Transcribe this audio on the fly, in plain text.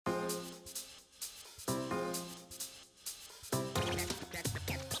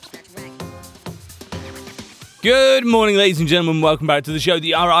Good morning, ladies and gentlemen. Welcome back to the show,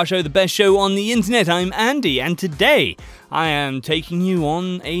 the RR Show, the best show on the internet. I'm Andy, and today I am taking you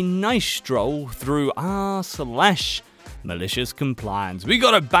on a nice stroll through r/Malicious Compliance. We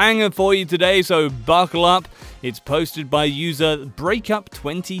got a banger for you today, so buckle up. It's posted by user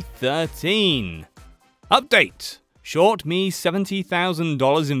Breakup2013. Update. Short me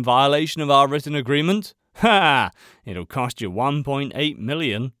 $70,000 in violation of our written agreement? Ha! It'll cost you $1.8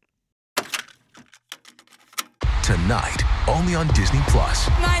 million. Tonight, only on Disney+.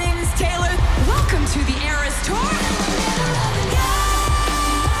 My name is Taylor. Welcome to the Eras Tour.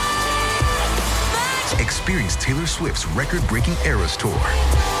 Experience Taylor Swift's record-breaking Eras Tour.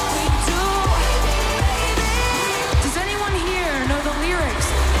 Does anyone here know the lyrics?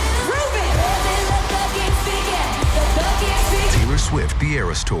 Prove it! Taylor Swift, the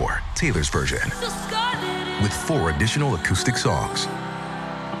Eras Tour, Taylor's version, with 4 additional acoustic songs.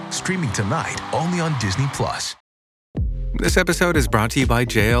 Streaming tonight, only on Disney+. This episode is brought to you by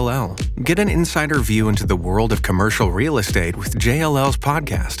JLL. Get an insider view into the world of commercial real estate with JLL's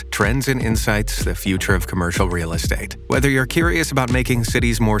podcast, Trends and Insights, the Future of Commercial Real Estate. Whether you're curious about making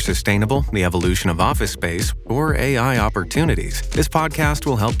cities more sustainable, the evolution of office space, or AI opportunities, this podcast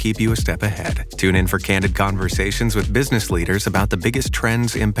will help keep you a step ahead. Tune in for candid conversations with business leaders about the biggest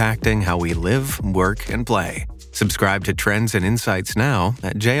trends impacting how we live, work, and play. Subscribe to Trends and Insights now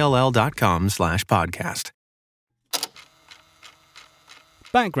at jll.com/podcast.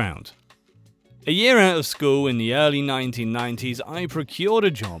 Background. A year out of school in the early 1990s, I procured a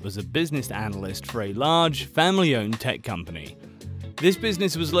job as a business analyst for a large, family-owned tech company. This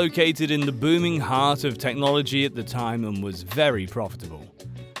business was located in the booming heart of technology at the time and was very profitable.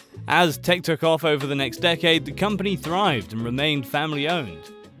 As tech took off over the next decade, the company thrived and remained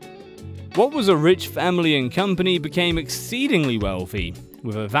family-owned. What was a rich family and company became exceedingly wealthy,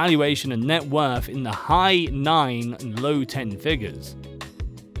 with a valuation and net worth in the high 9 and low 10 figures.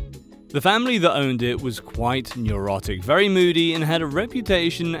 The family that owned it was quite neurotic, very moody, and had a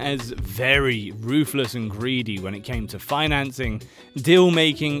reputation as very ruthless and greedy when it came to financing,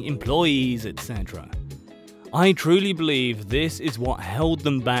 deal-making, employees, etc. I truly believe this is what held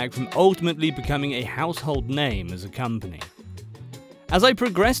them back from ultimately becoming a household name as a company. As I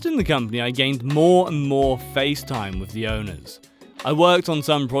progressed in the company, I gained more and more face time with the owners. I worked on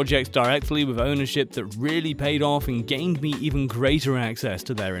some projects directly with ownership that really paid off and gained me even greater access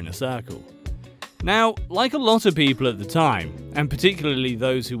to their inner circle. Now, like a lot of people at the time, and particularly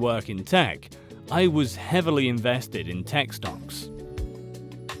those who work in tech, I was heavily invested in tech stocks.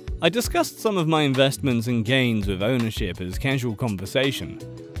 I discussed some of my investments and gains with ownership as casual conversation,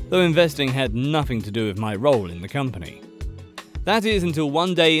 though investing had nothing to do with my role in the company. That is until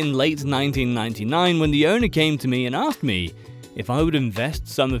one day in late 1999 when the owner came to me and asked me if I would invest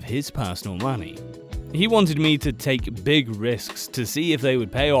some of his personal money. He wanted me to take big risks to see if they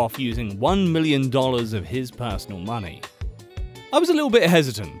would pay off using $1 million of his personal money. I was a little bit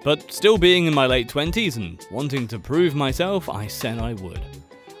hesitant, but still being in my late 20s and wanting to prove myself, I said I would.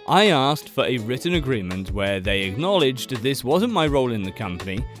 I asked for a written agreement where they acknowledged this wasn't my role in the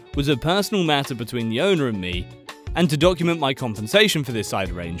company, was a personal matter between the owner and me, and to document my compensation for this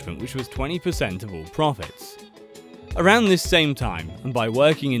side arrangement, which was 20% of all profits. Around this same time, and by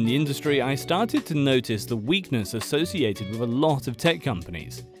working in the industry, I started to notice the weakness associated with a lot of tech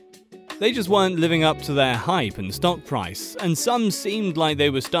companies. They just weren't living up to their hype and stock price, and some seemed like they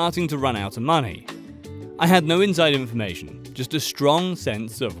were starting to run out of money. I had no inside information, just a strong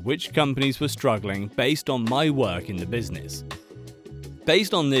sense of which companies were struggling based on my work in the business.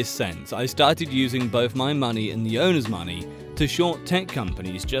 Based on this sense, I started using both my money and the owner's money to short tech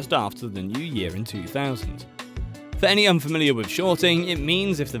companies just after the new year in 2000. For any unfamiliar with shorting, it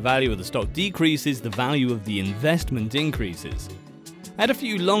means if the value of the stock decreases, the value of the investment increases. I had a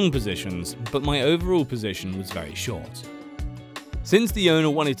few long positions, but my overall position was very short. Since the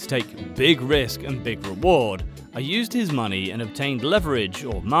owner wanted to take big risk and big reward, I used his money and obtained leverage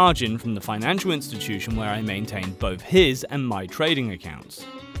or margin from the financial institution where I maintained both his and my trading accounts.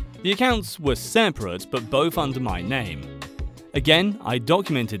 The accounts were separate, but both under my name. Again, I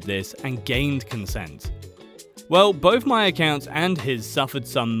documented this and gained consent. Well, both my accounts and his suffered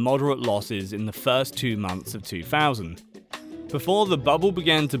some moderate losses in the first 2 months of 2000, before the bubble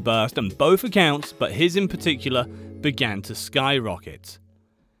began to burst and both accounts, but his in particular, began to skyrocket.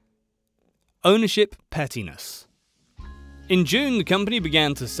 Ownership pettiness. In June, the company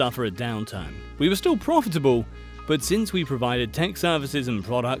began to suffer a downturn. We were still profitable, but since we provided tech services and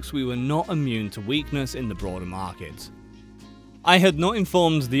products, we were not immune to weakness in the broader market. I had not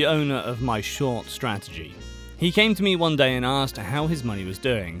informed the owner of my short strategy. He came to me one day and asked how his money was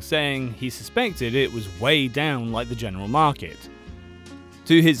doing, saying he suspected it was way down like the general market.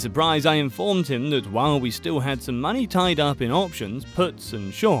 To his surprise, I informed him that while we still had some money tied up in options, puts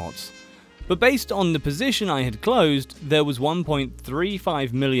and shorts, but based on the position I had closed, there was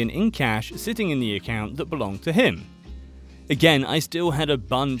 $1.35 million in cash sitting in the account that belonged to him. Again, I still had a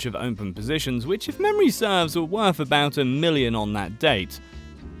bunch of open positions, which if memory serves were worth about $1 million on that date,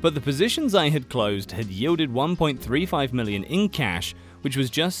 but the positions I had closed had yielded $1.35 million in cash, which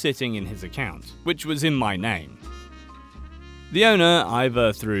was just sitting in his account, which was in my name. The owner,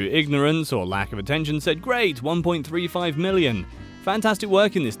 either through ignorance or lack of attention, said, "Great, $1.35 million. Fantastic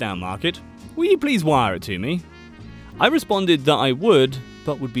work in this down market. Will you please wire it to me?" I responded that I would,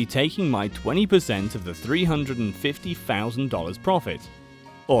 but would be taking my 20% of the $350,000 profit,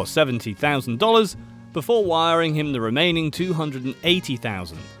 or $70,000, before wiring him the remaining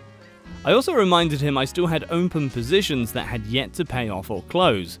 $280,000. I also reminded him I still had open positions that had yet to pay off or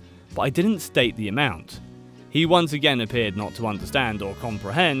close, but I didn't state the amount. He once again appeared not to understand or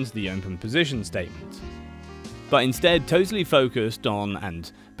comprehend the open position statement, but instead totally focused on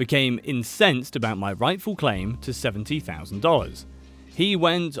and became incensed about my rightful claim to $70,000. He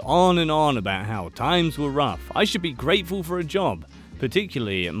went on and on about how times were rough, I should be grateful for a job,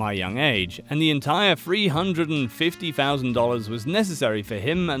 particularly at my young age, and the entire $350,000 was necessary for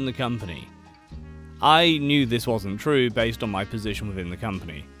him and the company. I knew this wasn't true based on my position within the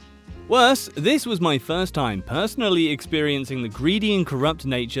company. Worse, this was my first time personally experiencing the greedy and corrupt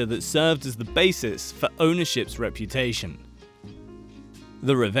nature that served as the basis for ownership's reputation.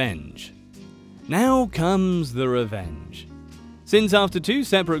 The revenge. Now comes the revenge. Since after 2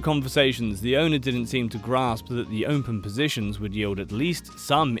 separate conversations the owner didn't seem to grasp that the open positions would yield at least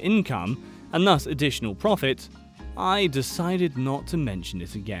some income and thus additional profit, I decided not to mention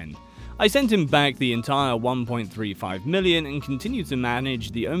it again. I sent him back the entire $1.35 million and continued to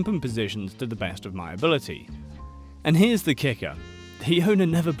manage the open positions to the best of my ability. And here's the kicker. The owner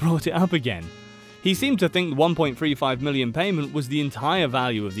never brought it up again. He seemed to think the $1.35 million payment was the entire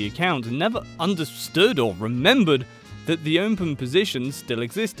value of the account and never understood or remembered that the open positions still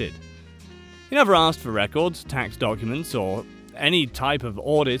existed. He never asked for records, tax documents, or any type of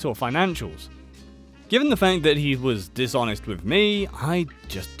audit or financials. Given the fact that he was dishonest with me, I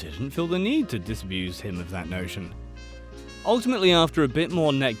just didn't feel the need to disabuse him of that notion. Ultimately, after a bit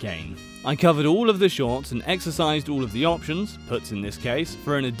more net gain, I covered all of the shorts and exercised all of the options, puts in this case,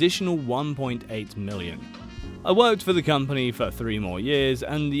 for an additional $1.8 million. I worked for the company for 3 more years,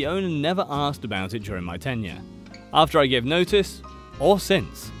 and the owner never asked about it during my tenure, after I gave notice, or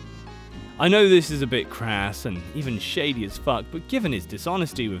since. I know this is a bit crass and even shady as fuck, but given his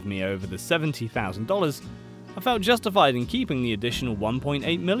dishonesty with me over the $70,000, I felt justified in keeping the additional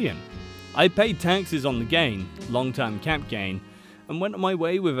 $1.8 million. I paid taxes on the gain, long-term cap gain, and went on my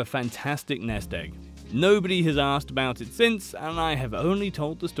way with a fantastic nest egg. Nobody has asked about it since, and I have only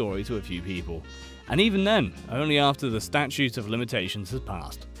told the story to a few people, and even then, only after the statute of limitations has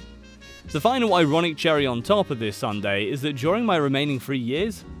passed. The final ironic cherry on top of this sundae is that during my remaining 3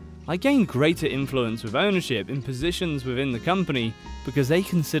 years, I gained greater influence with ownership in positions within the company because they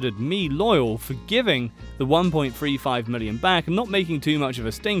considered me loyal for giving the $1.35 million back and not making too much of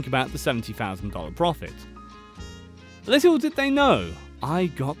a stink about the $70,000 profit. Little did they know, I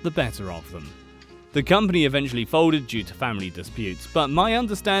got the better of them. The company eventually folded due to family disputes, but my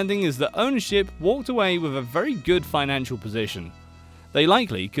understanding is that ownership walked away with a very good financial position. They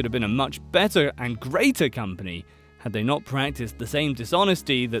likely could have been a much better and greater company had they not practiced the same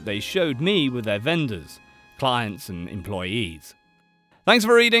dishonesty that they showed me with their vendors, clients, and employees. Thanks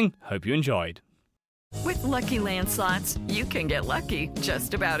for reading, hope you enjoyed. With Lucky Land Slots, you can get lucky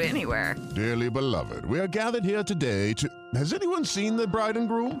just about anywhere. Dearly beloved, we are gathered here today to... Has anyone seen the bride and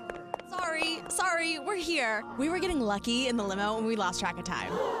groom? Sorry, we're here. We were getting lucky in the limo and we lost track of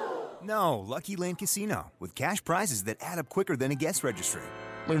time. No, Lucky Land Casino, with cash prizes that add up quicker than a guest registry.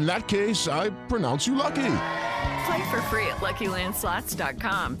 In that case, I pronounce you lucky. Play for free at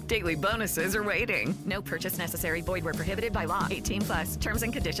LuckyLandSlots.com. Daily bonuses are waiting. No purchase necessary. Void where prohibited by law. 18+. Terms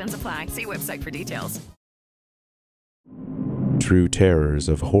and conditions apply. See website for details. True terrors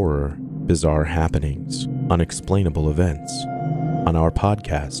of horror, bizarre happenings, unexplainable events. On our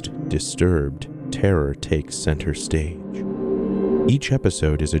podcast, Disturbed, terror takes center stage. Each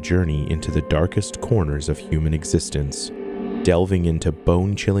episode is a journey into the darkest corners of human existence, delving into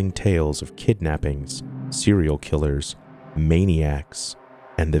bone-chilling tales of kidnappings, serial killers, maniacs,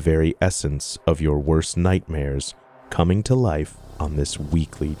 and the very essence of your worst nightmares coming to life on this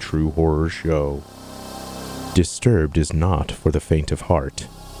weekly true horror show. Disturbed is not for the faint of heart.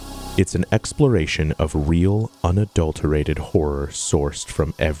 It's an exploration of real, unadulterated horror sourced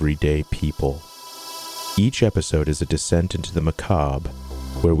from everyday people. Each episode is a descent into the macabre,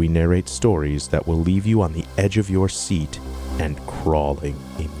 where we narrate stories that will leave you on the edge of your seat and crawling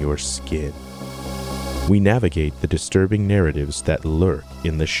in your skin. We navigate the disturbing narratives that lurk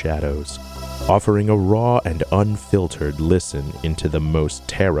in the shadows, offering a raw and unfiltered listen into the most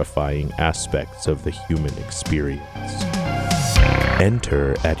terrifying aspects of the human experience.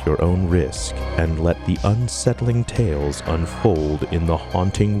 Enter at your own risk and let the unsettling tales unfold in the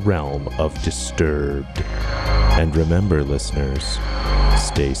haunting realm of Disturbed. And remember, listeners,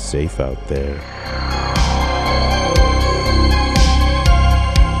 stay safe out there.